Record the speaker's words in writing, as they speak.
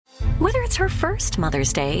Whether it's her first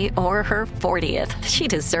Mother's Day or her 40th, she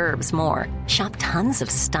deserves more. Shop tons of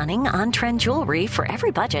stunning on-trend jewelry for every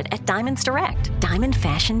budget at Diamonds Direct. Diamond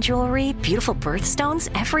fashion jewelry, beautiful birthstones,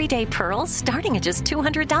 everyday pearls starting at just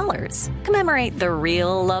 $200. Commemorate the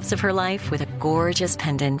real loves of her life with a gorgeous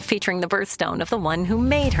pendant featuring the birthstone of the one who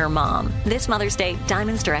made her mom. This Mother's Day,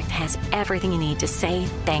 Diamonds Direct has everything you need to say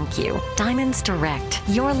thank you. Diamonds Direct.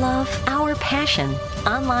 Your love, our passion.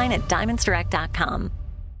 Online at diamondsdirect.com.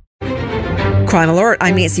 Crime Alert,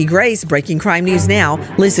 I'm Nancy Grace. Breaking crime news now.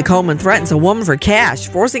 Lisa Coleman threatens a woman for cash,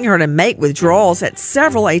 forcing her to make withdrawals at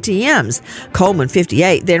several ATMs. Coleman,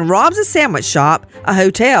 58, then robs a sandwich shop, a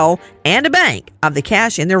hotel, and a bank of the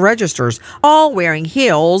cash in their registers, all wearing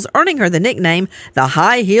heels, earning her the nickname the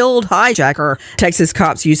high-heeled hijacker. Texas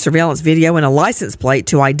cops used surveillance video and a license plate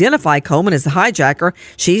to identify Coleman as the hijacker.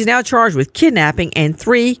 She's now charged with kidnapping and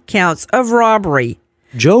 3 counts of robbery.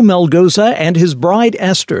 Joe Melgoza and his bride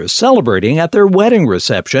Esther celebrating at their wedding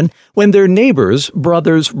reception when their neighbors,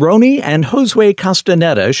 brothers Roni and Josue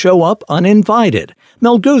Castaneda, show up uninvited.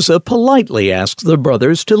 Melgoza politely asks the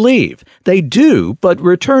brothers to leave. They do, but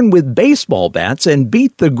return with baseball bats and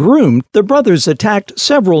beat the groom. The brothers attacked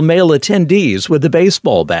several male attendees with the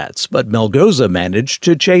baseball bats, but Melgoza managed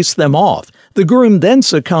to chase them off. The groom then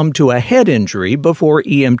succumbed to a head injury before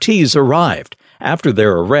EMTs arrived. After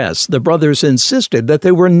their arrest, the brothers insisted that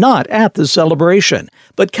they were not at the celebration.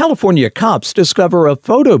 But California cops discover a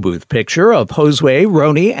photo booth picture of Josue,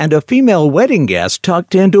 Roni, and a female wedding guest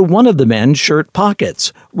tucked into one of the men's shirt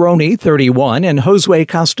pockets. Roni, 31, and Josue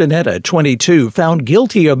Castaneda, 22, found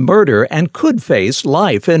guilty of murder and could face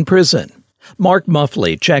life in prison. Mark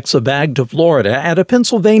Muffley checks a bag to Florida at a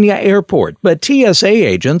Pennsylvania airport, but TSA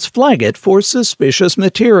agents flag it for suspicious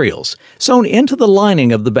materials. Sewn into the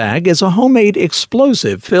lining of the bag is a homemade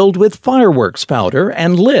explosive filled with fireworks powder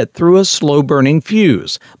and lit through a slow-burning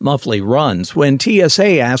fuse. Muffley runs when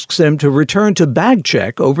TSA asks him to return to bag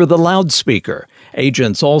check over the loudspeaker.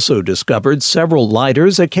 Agents also discovered several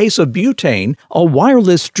lighters, a case of butane, a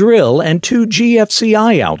wireless drill, and 2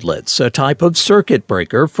 GFCI outlets, a type of circuit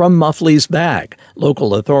breaker from Muffley's bag.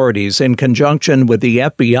 Local authorities, in conjunction with the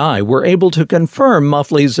FBI, were able to confirm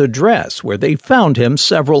Muffley's address, where they found him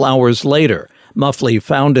several hours later. Muffley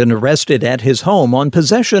found and arrested at his home on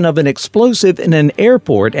possession of an explosive in an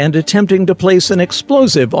airport and attempting to place an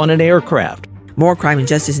explosive on an aircraft. More crime and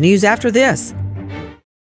justice news after this.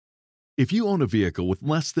 If you own a vehicle with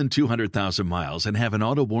less than 200,000 miles and have an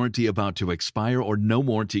auto warranty about to expire or no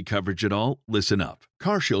warranty coverage at all, listen up.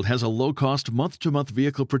 CarShield has a low-cost month-to-month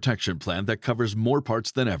vehicle protection plan that covers more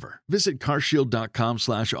parts than ever. Visit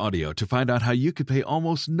carshield.com/audio to find out how you could pay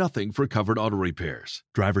almost nothing for covered auto repairs.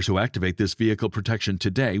 Drivers who activate this vehicle protection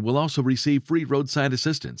today will also receive free roadside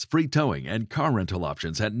assistance, free towing, and car rental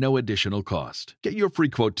options at no additional cost. Get your free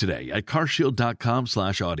quote today at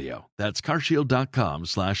carshield.com/audio. That's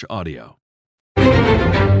carshield.com/audio.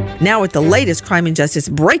 Now with the latest crime and justice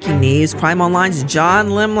breaking news, Crime Online's John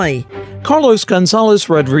Limley. Carlos Gonzalez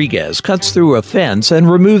Rodriguez cuts through a fence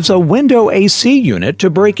and removes a window AC unit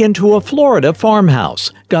to break into a Florida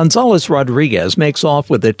farmhouse. Gonzalez Rodriguez makes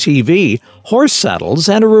off with a TV, horse saddles,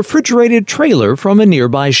 and a refrigerated trailer from a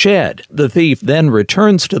nearby shed. The thief then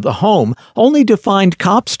returns to the home, only to find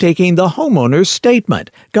cops taking the homeowner's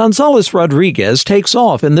statement. Gonzalez Rodriguez takes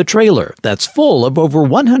off in the trailer that's full of over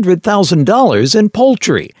 $100,000 in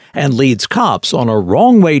poultry and leads cops on a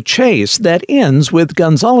wrong-way chase that ends with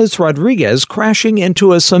Gonzalez Rodriguez crashing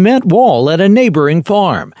into a cement wall at a neighboring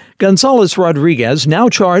farm. Gonzalez Rodriguez now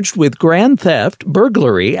charged with grand theft,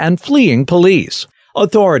 burglary, and fleeing police.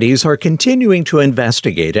 Authorities are continuing to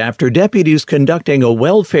investigate after deputies conducting a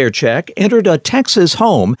welfare check entered a Texas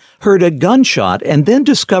home, heard a gunshot, and then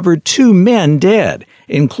discovered 2 men dead,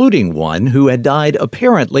 including one who had died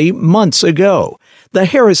apparently months ago. The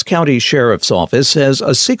Harris County Sheriff's Office says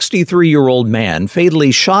a 63-year-old man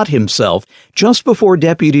fatally shot himself just before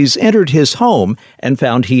deputies entered his home and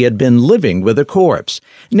found he had been living with a corpse.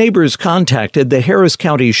 Neighbors contacted the Harris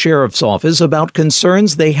County Sheriff's Office about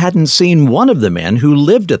concerns they hadn't seen one of the men who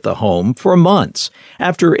lived at the home for months.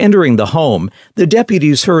 After entering the home, the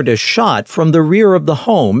deputies heard a shot from the rear of the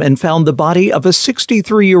home and found the body of a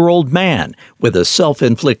 63-year-old man with a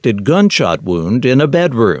self-inflicted gunshot wound in a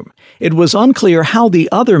bedroom. It was unclear how the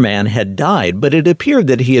other man had died, but it appeared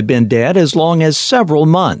that he had been dead as long as several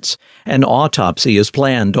months. An autopsy is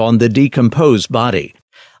planned on the decomposed body.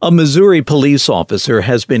 A Missouri police officer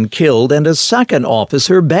has been killed and a second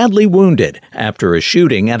officer badly wounded after a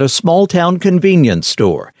shooting at a small-town convenience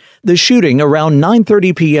store. The shooting around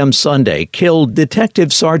 9:30 p.m. Sunday killed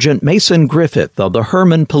Detective Sergeant Mason Griffith of the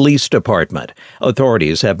Herman Police Department.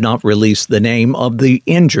 Authorities have not released the name of the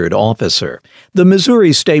injured officer. The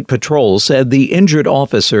Missouri State Patrol said the injured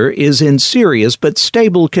officer is in serious but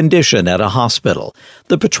stable condition at a hospital.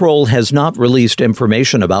 The patrol has not released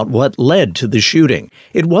information about what led to the shooting.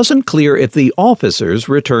 It wasn't clear if the officers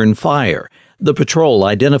returned fire. The patrol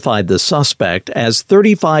identified the suspect as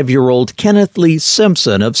 35-year-old Kenneth Lee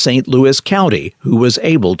Simpson of St. Louis County, who was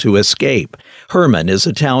able to escape. Herman is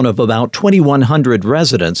a town of about 2,100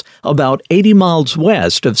 residents, about 80 miles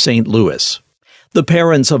west of St. Louis. The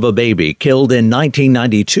parents of a baby killed in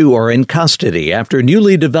 1992 are in custody after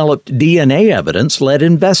newly developed DNA evidence led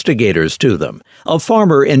investigators to them. A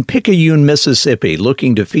farmer in Picayune, Mississippi,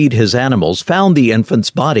 looking to feed his animals, found the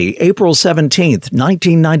infant's body April 17,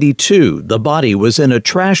 1992. The body was in a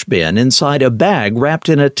trash bin inside a bag wrapped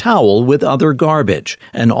in a towel with other garbage.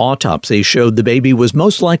 An autopsy showed the baby was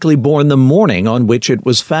most likely born the morning on which it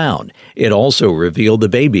was found. It also revealed the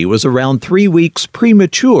baby was around 3 weeks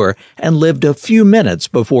premature and lived a few minutes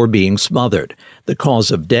before being smothered. The cause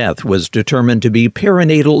of death was determined to be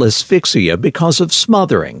perinatal asphyxia because of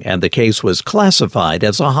smothering, and the case was classified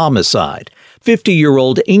as a homicide.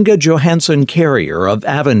 50-year-old Inga Johansson Carrier of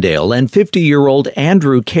Avondale and 50-year-old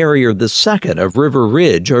Andrew Carrier II of River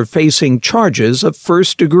Ridge are facing charges of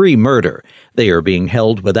first-degree murder. They are being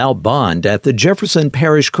held without bond at the Jefferson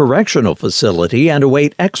Parish Correctional Facility and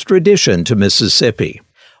await extradition to Mississippi.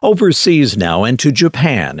 Overseas now and to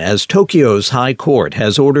Japan, as Tokyo's High Court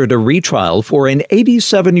has ordered a retrial for an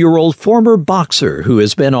 87-year-old former boxer who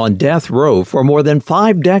has been on death row for more than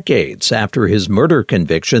 5 decades after his murder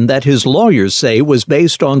conviction that his lawyers say was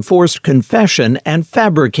based on forced confession and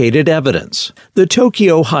fabricated evidence. The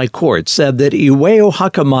Tokyo High Court said that Iwao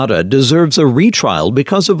Hakamata deserves a retrial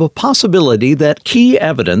because of a possibility that key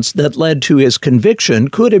evidence that led to his conviction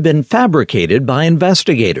could have been fabricated by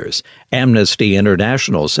investigators. Amnesty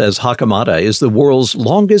International says Hakamata is the world's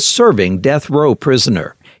longest-serving death row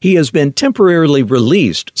prisoner. He has been temporarily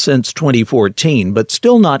released since 2014, but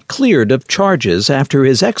still not cleared of charges after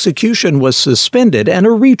his execution was suspended and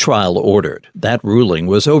a retrial ordered. That ruling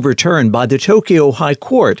was overturned by the Tokyo High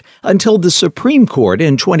Court until the Supreme Court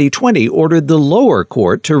in 2020 ordered the lower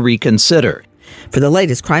court to reconsider. For the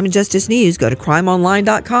latest crime and justice news, go to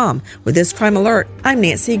crimeonline.com. With this crime alert, I'm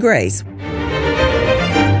Nancy Grace.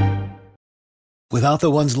 Without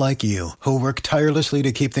the ones like you, who work tirelessly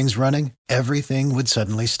to keep things running, everything would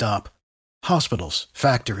suddenly stop. Hospitals,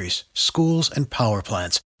 factories, schools, and power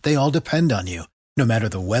plants, they all depend on you. No matter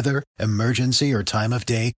the weather, emergency, or time of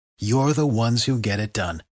day, you're the ones who get it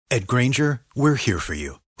done. At Grainger, we're here for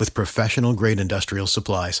you with professional-grade industrial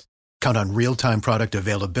supplies. Count on real-time product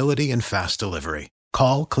availability and fast delivery.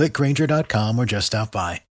 Call, click Grainger.com, or just stop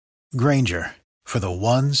by. Grainger, for the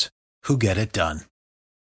ones who get it done.